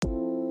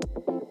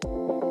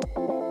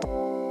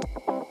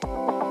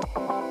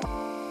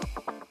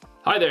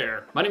Hi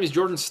there, my name is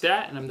Jordan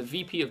Statt, and I'm the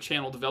VP of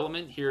Channel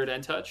Development here at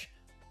ENTOUCH,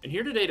 and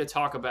here today to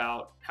talk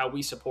about how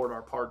we support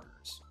our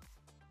partners.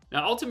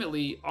 Now,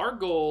 ultimately, our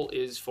goal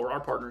is for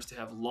our partners to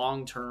have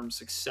long term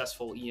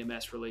successful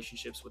EMS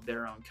relationships with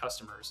their own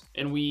customers,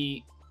 and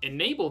we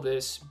enable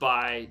this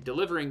by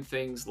delivering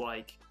things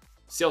like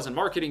sales and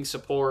marketing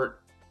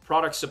support,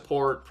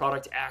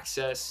 product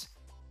access,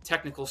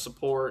 technical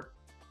support,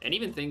 and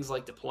even things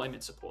like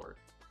deployment support.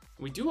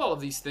 We do all of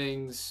these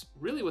things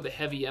really with a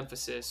heavy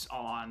emphasis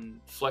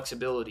on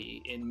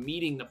flexibility in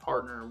meeting the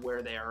partner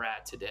where they are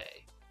at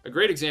today. A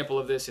great example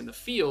of this in the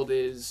field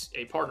is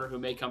a partner who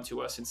may come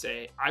to us and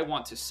say, I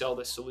want to sell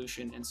this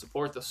solution and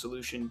support the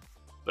solution,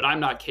 but I'm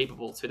not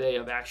capable today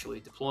of actually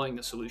deploying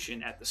the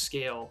solution at the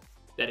scale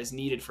that is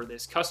needed for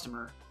this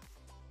customer.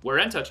 Where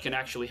ENTOUCH can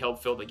actually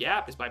help fill the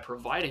gap is by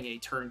providing a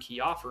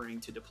turnkey offering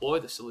to deploy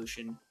the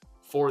solution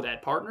for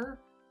that partner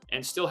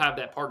and still have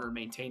that partner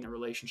maintain the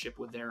relationship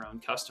with their own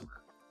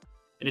customer.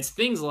 And it's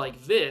things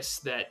like this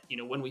that,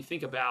 when we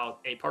think about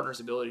a partner's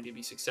ability to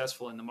be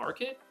successful in the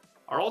market,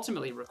 are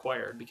ultimately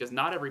required because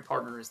not every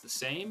partner is the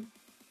same.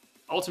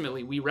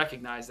 Ultimately, we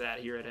recognize that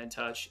here at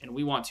ENTOUCH, and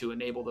we want to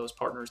enable those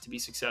partners to be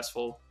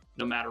successful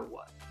no matter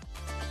what.